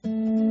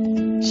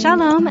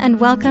Shalom and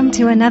welcome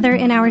to another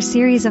in our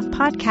series of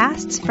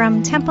podcasts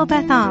from Temple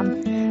Beth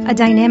Am, a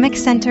dynamic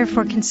center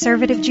for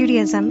conservative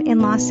Judaism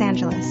in Los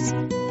Angeles.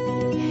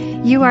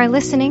 You are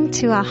listening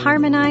to a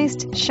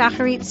harmonized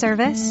Shacharit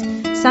service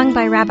sung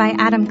by Rabbi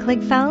Adam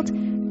Kligfeld,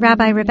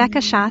 Rabbi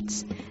Rebecca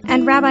Schatz,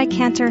 and Rabbi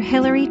Cantor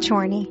Hilary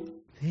Chorney.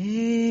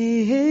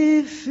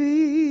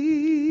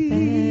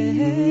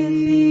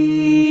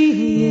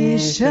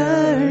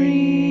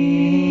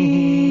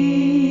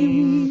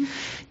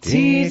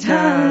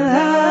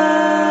 Titala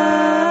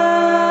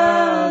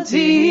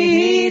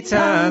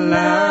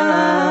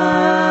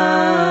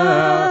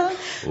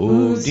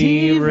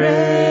Udirei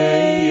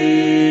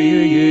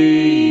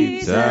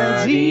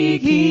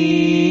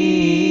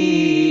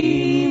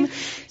Tzadikim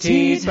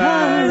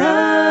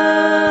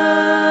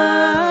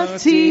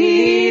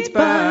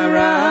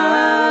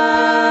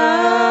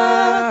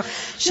Titbarach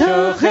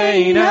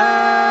Shochenat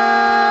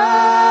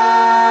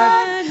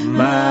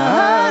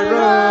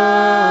Marom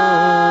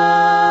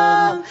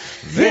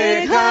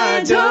V'kadosh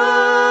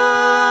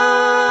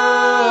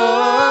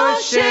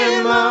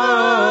Shemo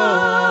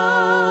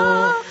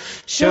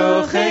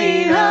Shochenat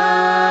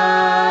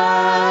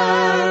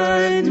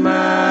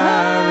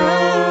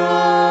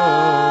Marom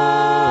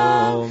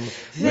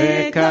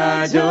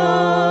V'kadosh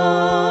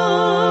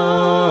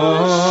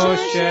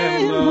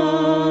Shemo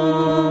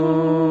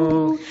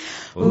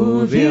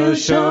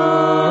Uvilshon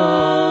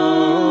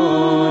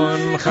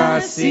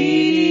Chasim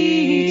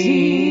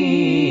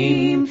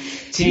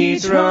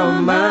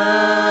Titromam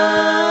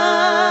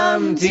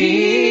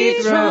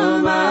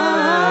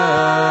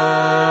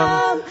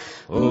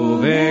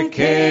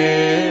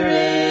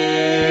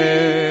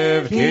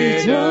Uvekerev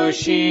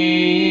Kedoshim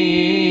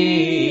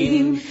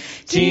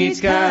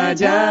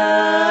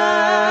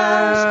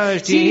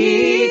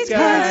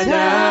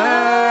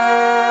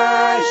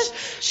Titkadash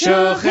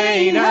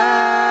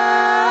Shochenat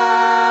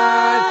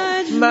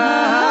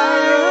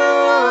Maharom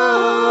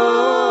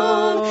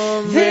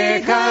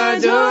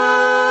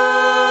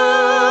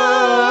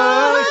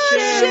V'kadosh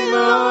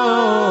Shemo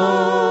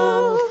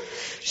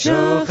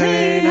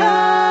Shochenat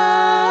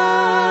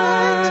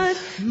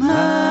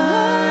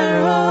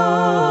Maharom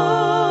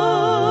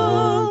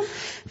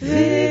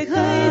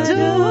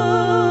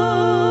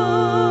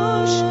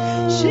V'kadosh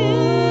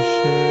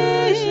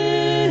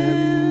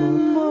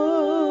Shemo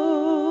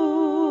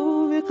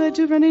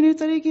V'kadu Ranenu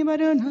Tzadikim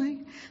Adonai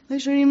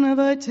L'shurim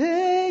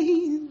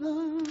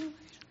Navateilah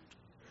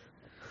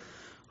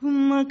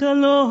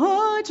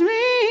Umakalot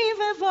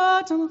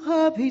Rivevat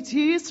Al-Chapit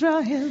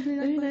Yisrael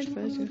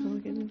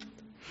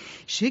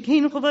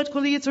Shekin Chovat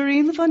Kol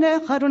Yitzurim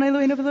L'fanech Adonai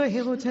Eloheinu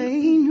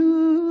V'Eloheinu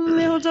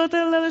Lehodot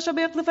El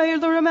L'Shabech L'Feir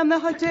L'Ramam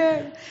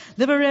L'Hater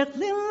L'Varech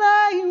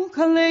L'Ilai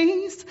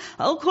U'Kaleis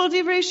Al Kol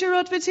Divrei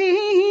Shirot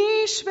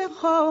V'Tish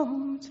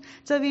V'Chot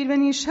David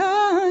Ben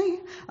Yishai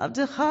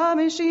Avdecha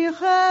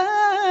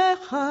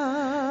Meshiachecha.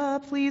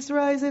 Please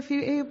rise if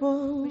you're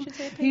able.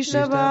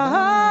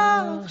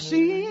 Yishabach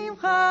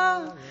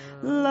Shimcha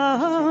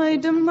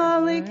L'Haidem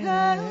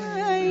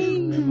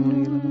Malikeinu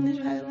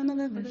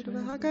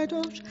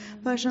HaKadosh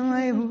Bashan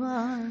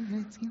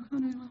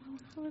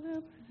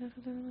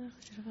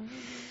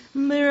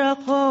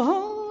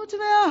Mirachot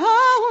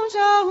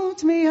ve'ahojot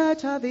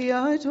mi'ata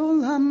v'yat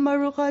olam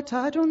Baruch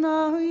atah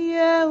Adonai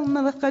el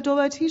melech gadol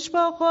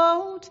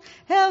v'tishbachot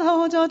el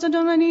ha'odot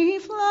Adonai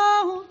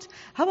niflaot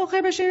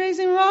ha'bocher b'shirei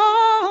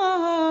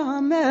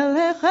zirah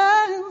melech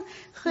el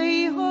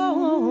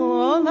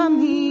chayho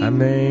olamim.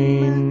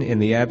 Amen. In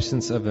the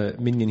absence of a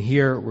minyan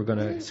here, we're going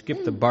to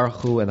skip the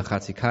Baruch Hu and the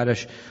Chatzi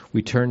Kaddish.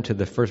 We turn to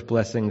the first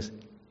blessings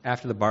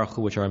after the Baruch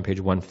Hu, which are on page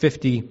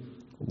 150,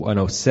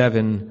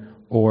 107,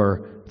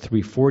 or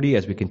 340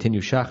 as we continue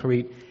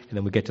Shacharit, and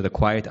then we get to the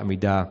quiet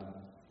Amidah.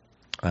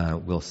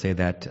 We'll say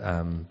that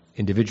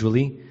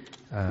individually,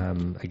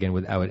 again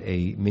without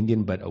a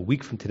minyan, but a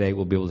week from today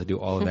we'll be able to do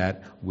all of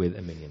that with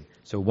a minyan.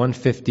 So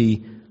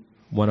 150,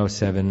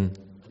 107,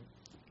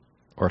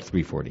 or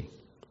 340.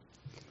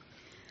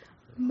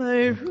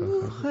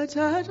 Baruch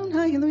atah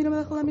Adonai Eloheinu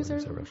melech haolam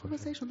yisrael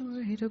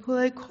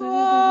v'shalom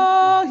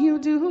kol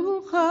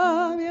yuducha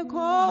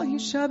v'kol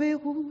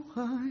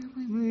yishabechucha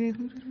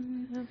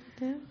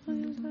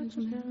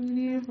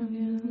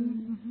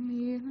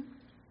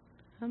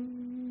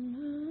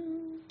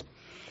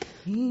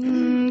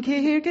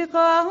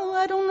Kehirkecha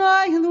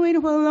Adonai Eloheinu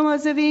haolam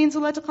hazevin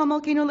zulatcha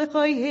malkeinu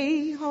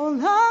lechoyei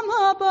haolam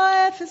haba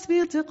efes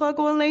v'iltecha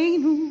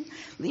goleinu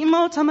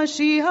limot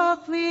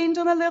hamashiach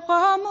v'indom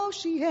elecha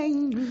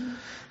moshienu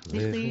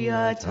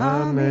l'chiyat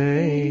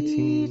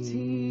hametim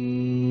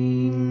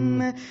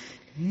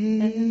el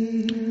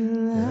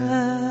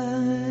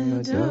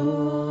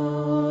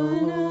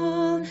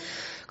Adonai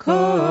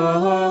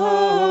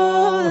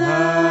kol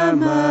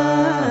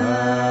hamasim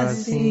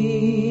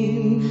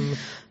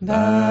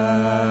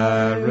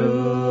Baruch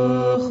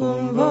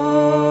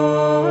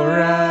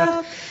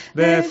u'mvorach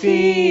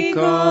befi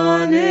kol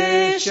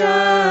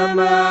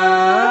neshama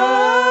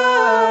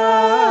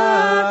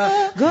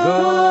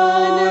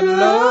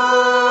Godlo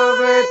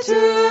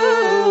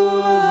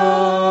v'tuvo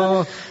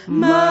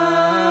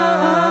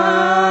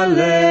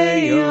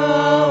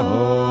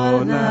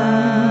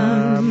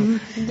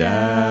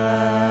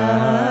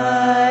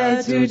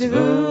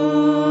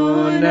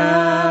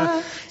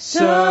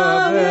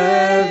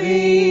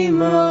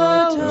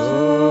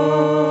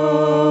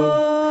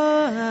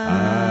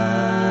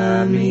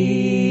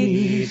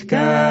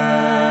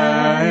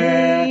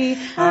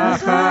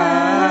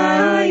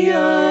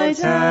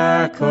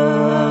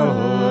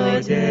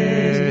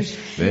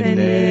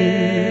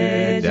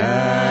ונדר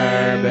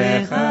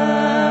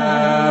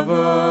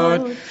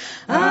בכבוד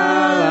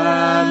על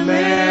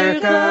המרכבה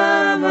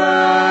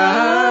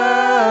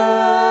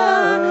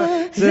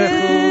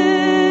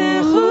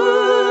זכות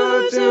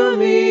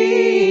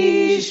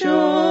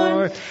ומישור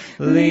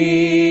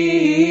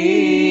לפני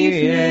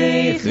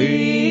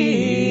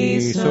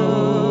כריסו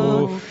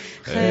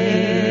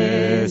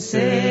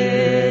חסד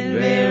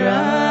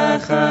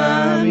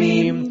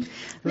ורחמים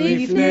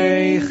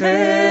לפני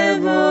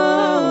כבודו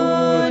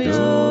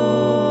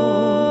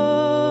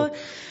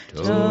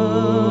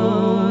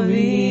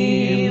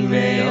טובים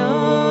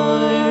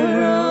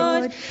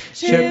מאורות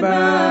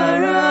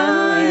שברא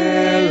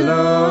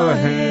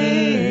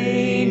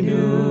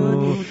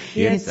אלוהינו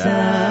יצרם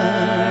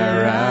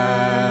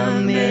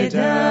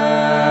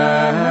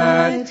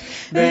בדעת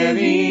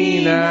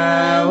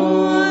בבינה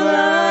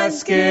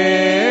ובהשכל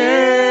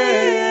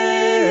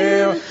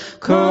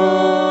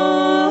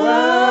כוח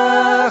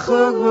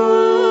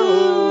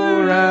וגבורה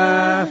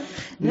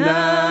נתן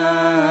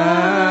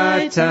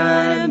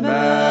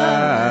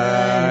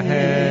בהם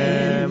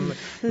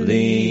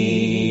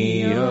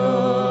להיות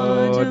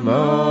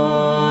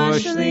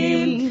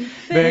מושלים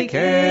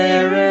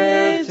בקרב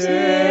תבל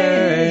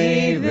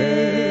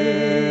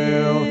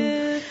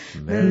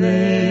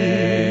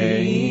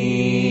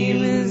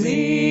מלאים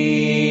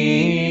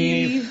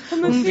זיו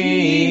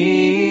ומפיקים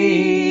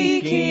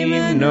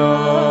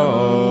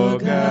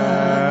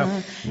נוגה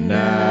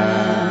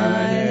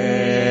נאה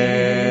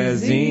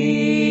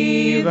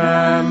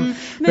זיום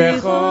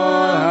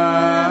בכל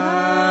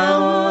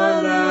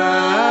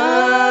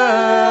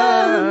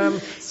העולם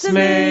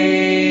שמחים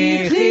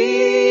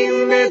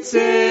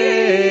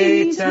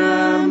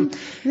בצאתם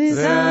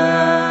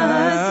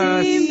וששים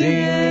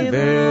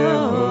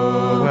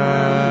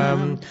בבואם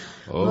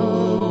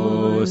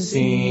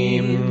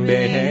עושים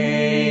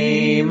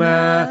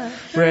בהמה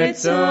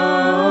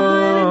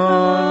רצון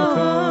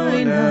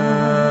קונם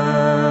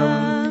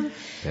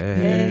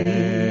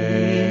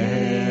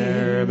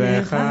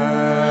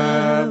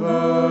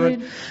בכבוד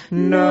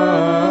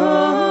נותנים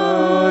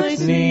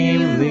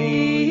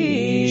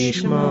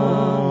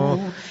לשמו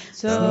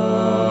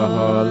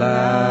צהלה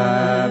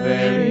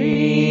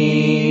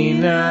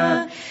ורינה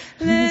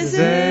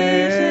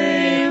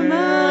לזכר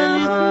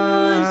מלכותו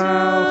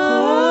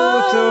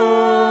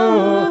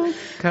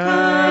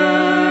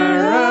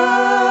קרא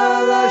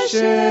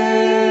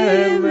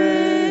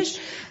לשמש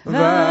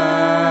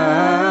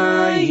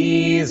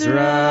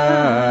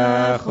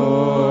ויזרח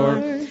אור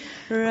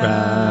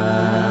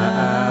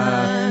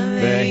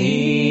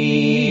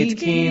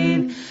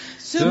והתקין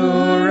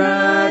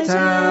צורת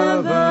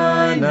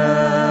הלבנה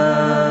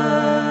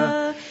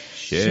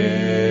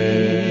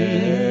שבע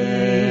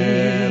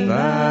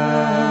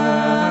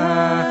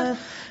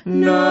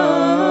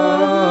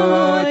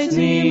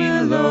נותנים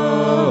לו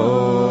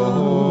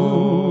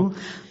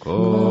כל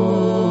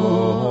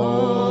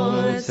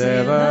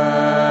צבע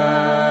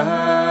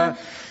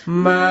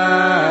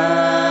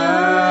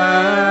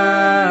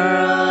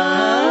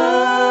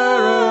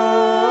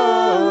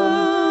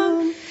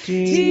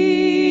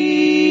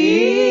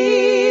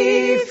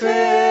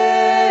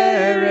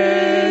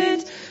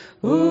תפארת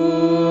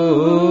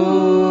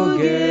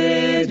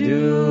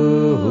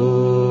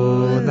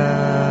וגדולה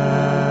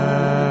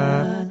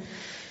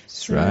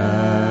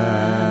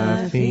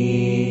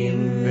שרפים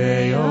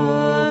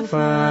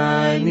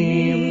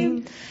ואופנים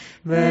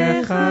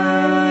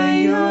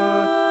וחיות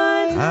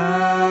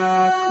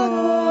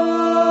הקודש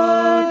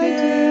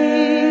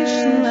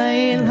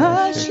ליל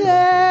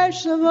אשר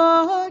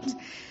שבת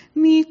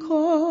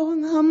מכל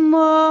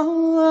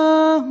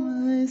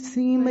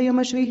המעשים ביום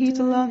השביעי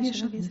תלה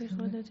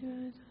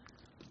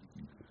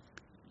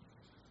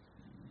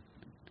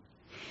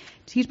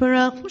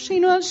תתברך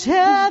משינו על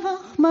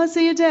שבח מעשה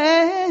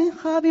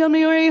ידיך ביום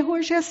נאורי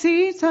הור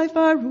שעשית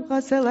יפרוך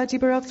עשה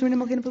תתברך צורנו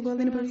מלכנו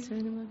וגואלנו בריא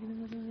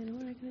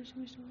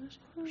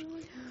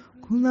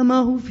כולם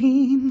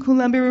אהובים,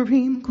 כולם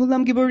ברורים,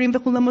 כולם גיבורים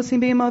וכולם עושים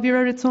בהם אוויר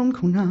הרצון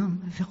כולם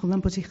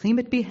וכולם פותחים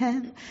את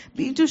פיהם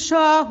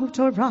בקדושה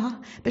ובתורה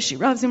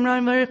בשיריו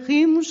זמרם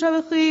מברכים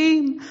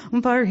ושבחים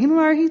ומברכים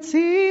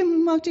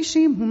ומרהיצים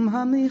ומקדישים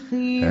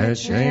וממליכים את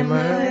שם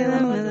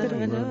האל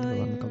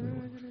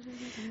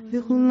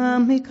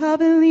וכולם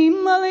מקבלים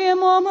עליהם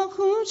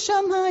מלכות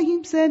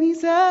שמיים זה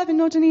מזה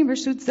ונותנים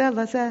רשות זה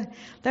לזה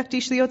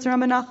להקדיש ליוצרם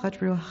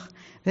בנחת רוח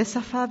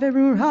ושפה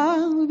ברורה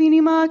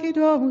ובנימה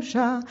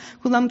קדושה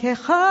כולם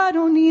כאחד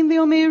עונים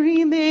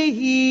ואומרים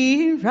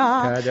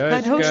ביראה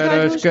קדוש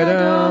קדוש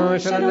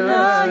קדוש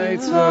אדוני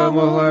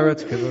צבאות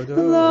הארץ כבודו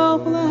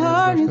כל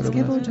הארץ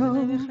כבודו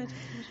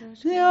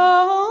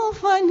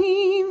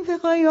לאופנים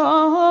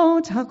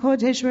וחיות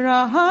הקודש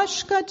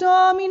ורעש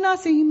גדול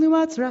מנסים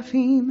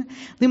למצרפים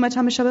לעומת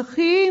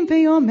המשבחים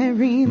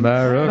ואומרים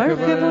ברוך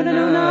כבוד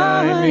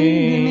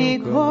אדוני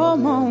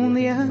מקומו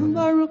לעם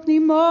ברוך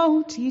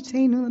נמות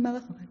יתנו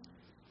למלך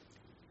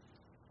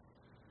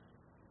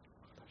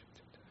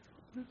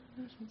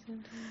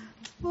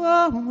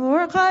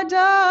Or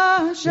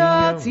Kadasha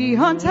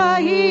Tzihon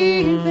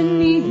Tahir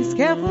V'nis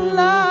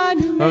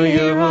Kefulanu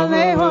Meir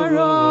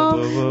Alehoro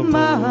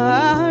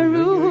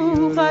Maharu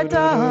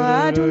Chata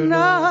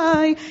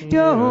Adonai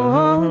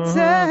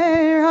Yotzer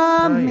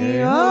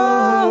HaMeorot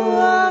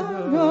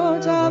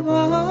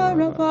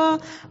Avarava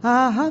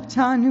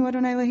Ahavtanu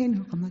Adonai Eloheinu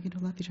Cham Lagidu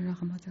Lafi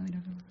Sharacham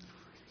Latzalinu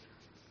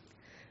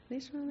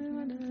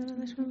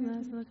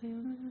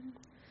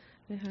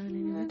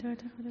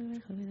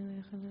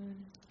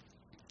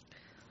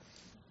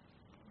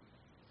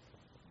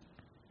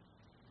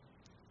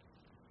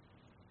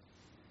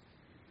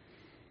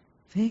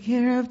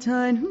V'kerav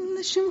tainu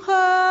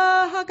l'shimcha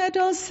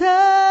hagadol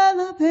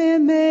sela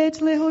be'emet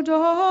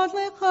lehodot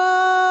lecha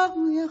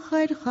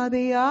u'yachadcha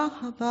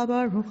b'yachava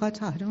baruch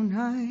atah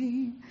Adonai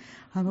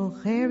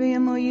habocher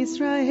b'yamo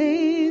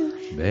Yisrael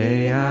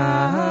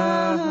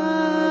b'yahava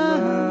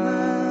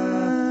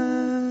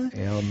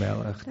El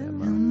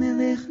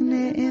Melech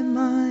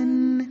Ne'eman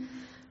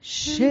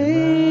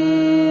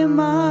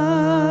Shema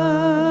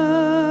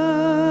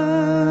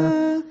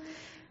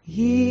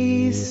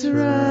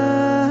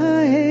Yisrael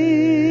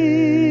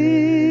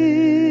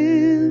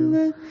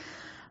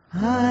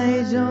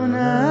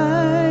Adonai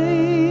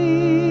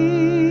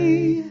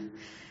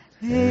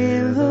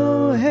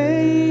Eloheinu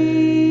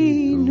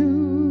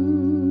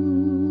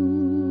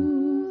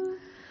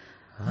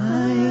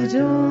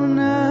Adonai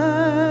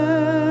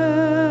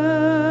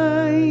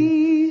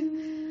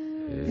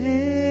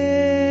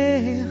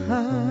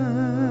Echad.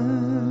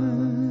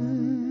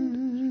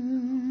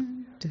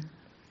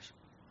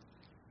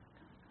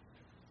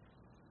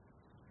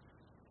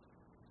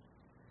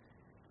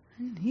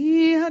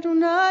 He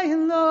Adonai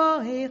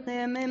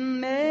Elohechem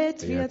emet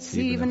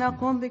v'yatziv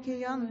v'nakom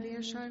v'kiyam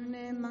v'yashar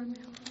ne'eman.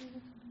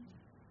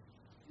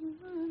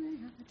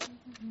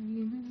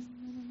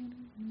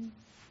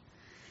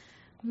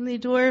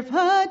 Lidor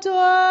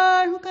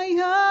v'ador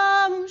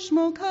u'kayam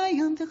u'shmo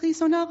kayam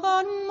v'chison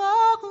achon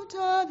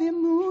ma'chutav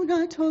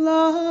emunah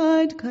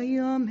tolad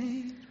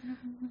kayamet.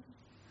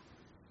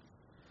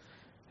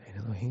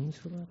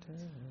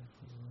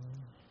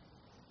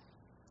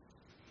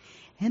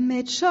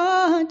 Emet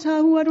shata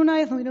hu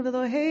Adonai Eloheinu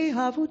v'Elohei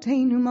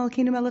Avotenu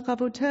Malkeinu Melech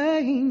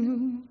Avotenu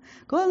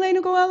Go'aleinu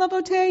Go'el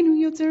Avotenu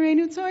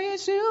Yotzerenu Tzor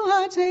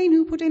Yeshuatenu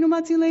Potenu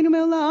Matzilenu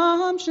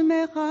Me'olam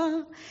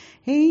Shemecha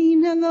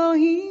Ein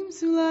Elohim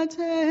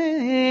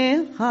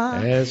Zulatecha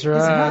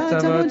Ezrat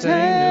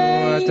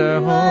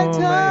Avotenu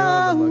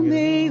Atahu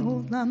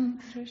Me'olam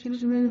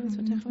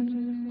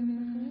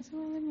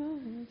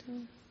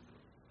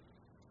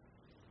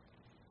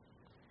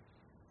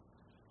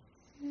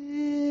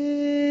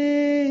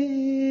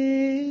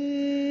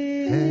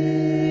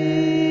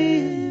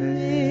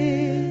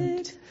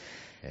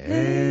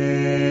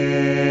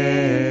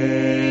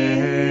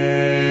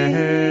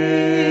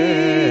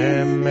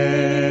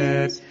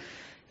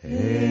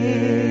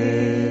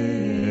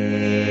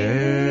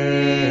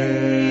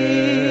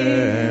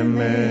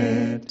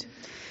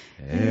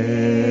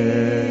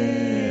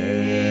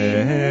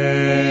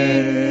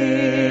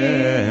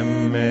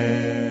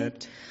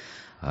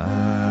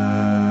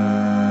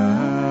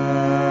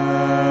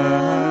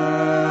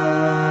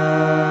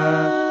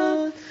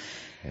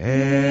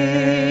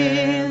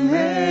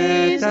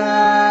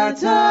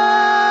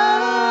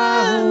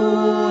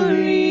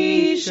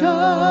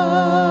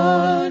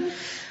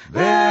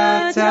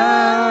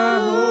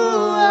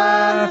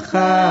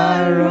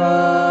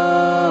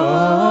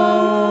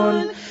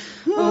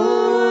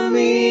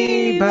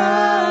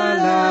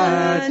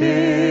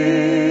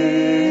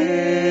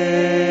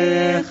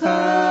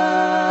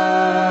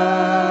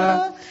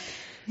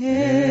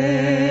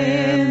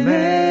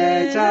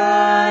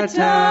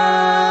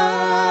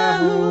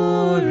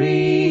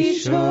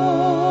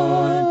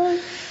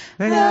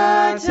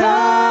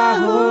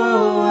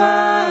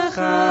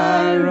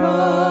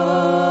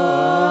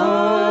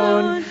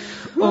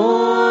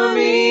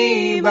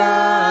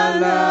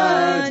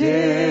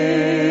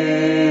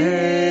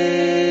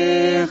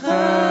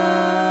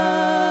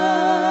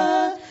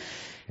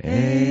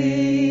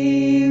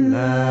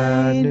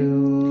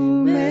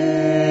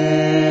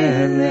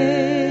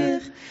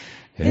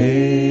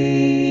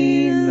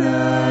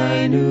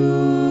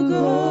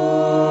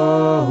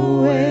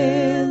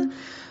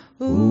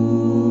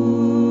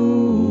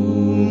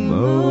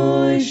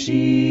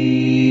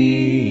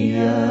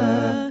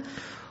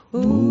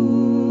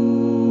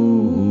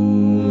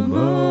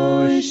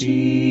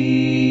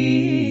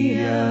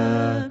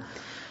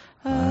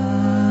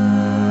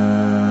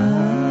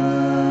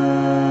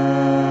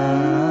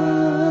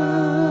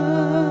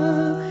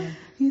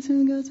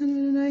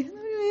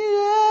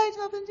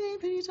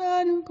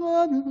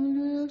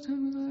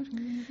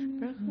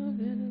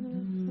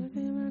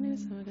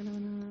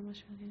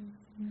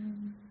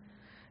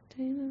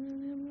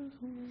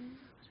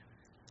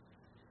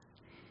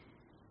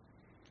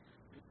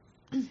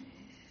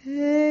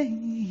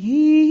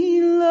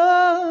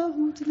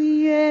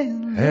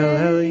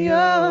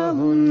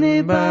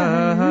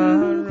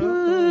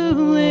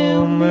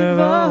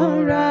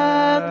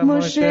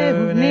Moshe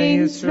Bnei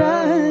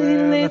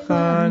Yisrael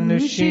Lechanu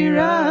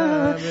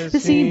Shira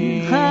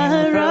B'simcha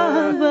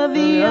Rabba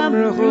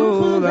V'yamru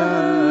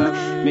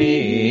Chulam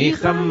Mi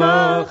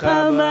Chamocha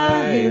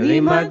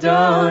V'elim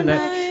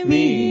Adonai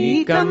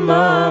Mi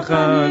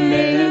Kamocha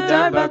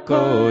Nehedar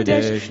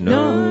B'Kodesh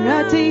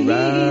Nora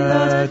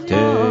Tehilot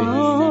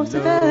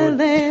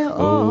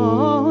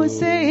O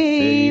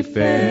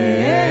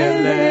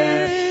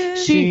Seifele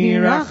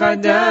Shira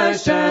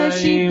Chadasha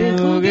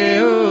Shimu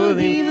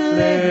Geolim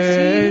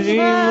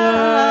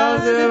Lejimah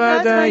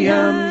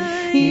Zevadayam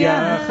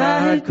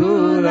Yachad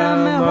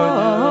Kulam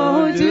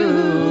Hodu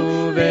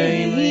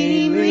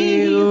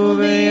Ve'ililu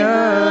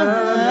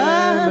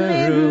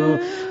Ve'yameru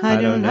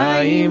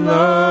Adonai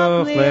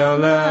Imloch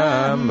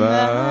Le'olam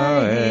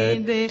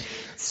Va'ed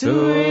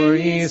Tzur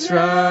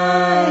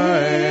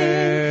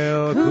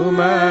Yisrael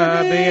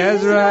Kuma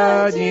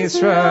Be'ezrat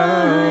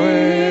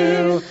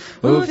Yisrael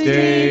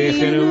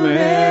Uftechenu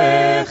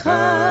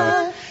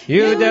Mecha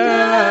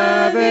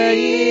Yuda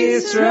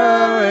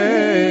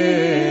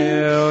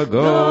Be'Yisrael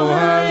Go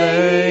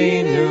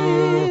Aleinu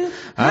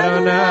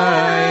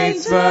Adonai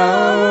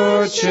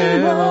Tzvaot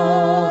Shemo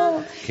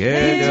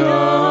Kedosh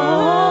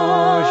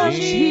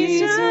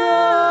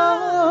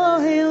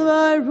Yisrael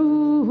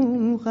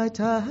Baruch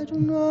Atah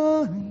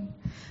Adonai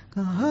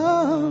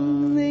Gam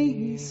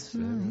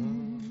Le'Yisrael.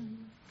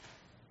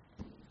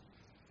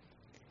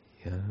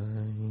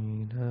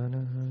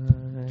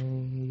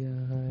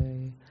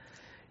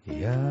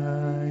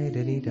 Yai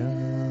diddy die,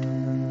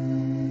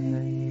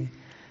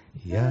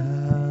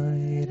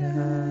 yai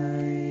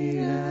die,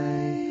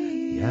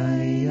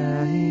 yai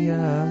yai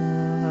yai,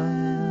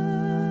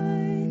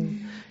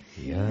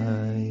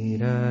 yai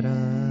da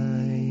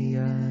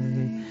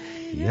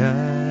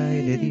yai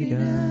diddy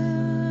die,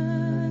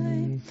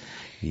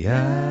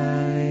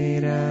 yai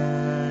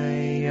yai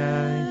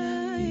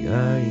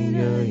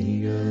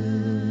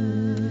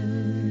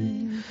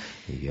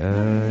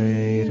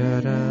yai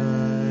da.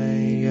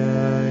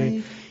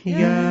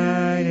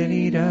 Yai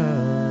diddy die,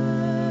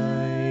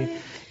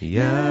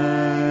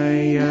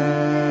 yai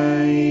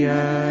yai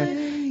yai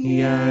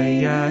yai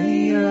yai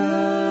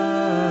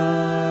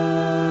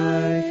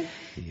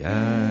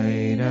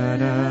yai da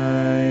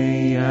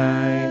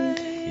yai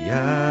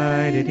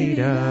yai diddy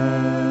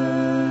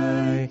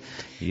die,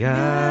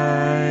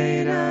 yai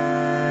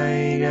yai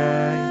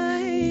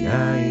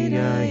yai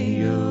yai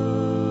yo,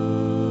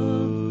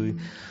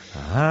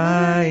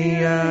 ay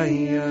ay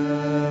ay ay.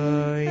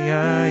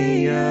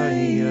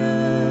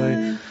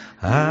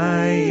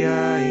 Ay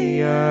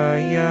ay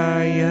ay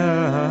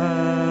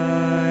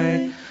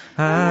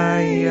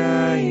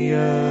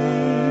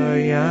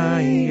ay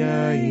ay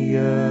ay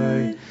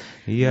ay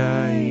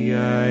ay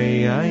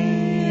ay ay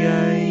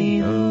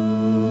ay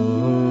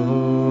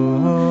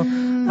oh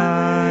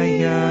ay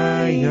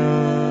ay ay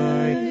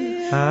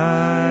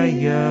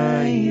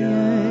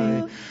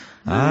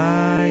ay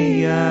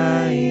ay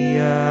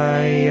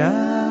ay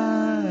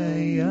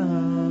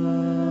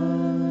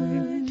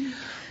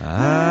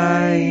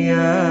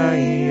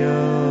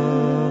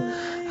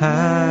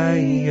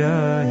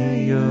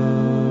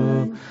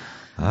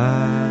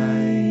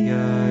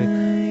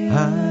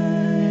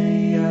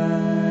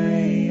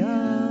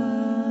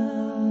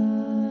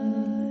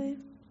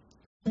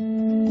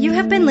You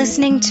have been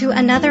listening to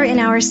another in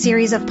our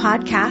series of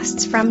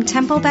podcasts from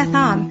Temple Beth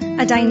Am,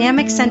 a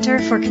dynamic center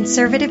for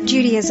conservative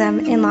Judaism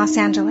in Los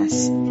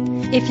Angeles.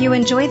 If you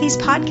enjoy these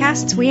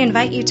podcasts, we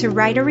invite you to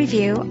write a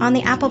review on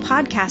the Apple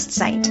Podcast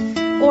site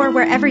or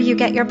wherever you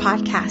get your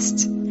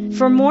podcasts.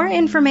 For more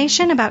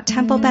information about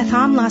Temple Beth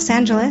Am Los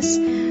Angeles,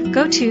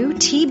 go to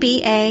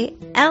tbala.org.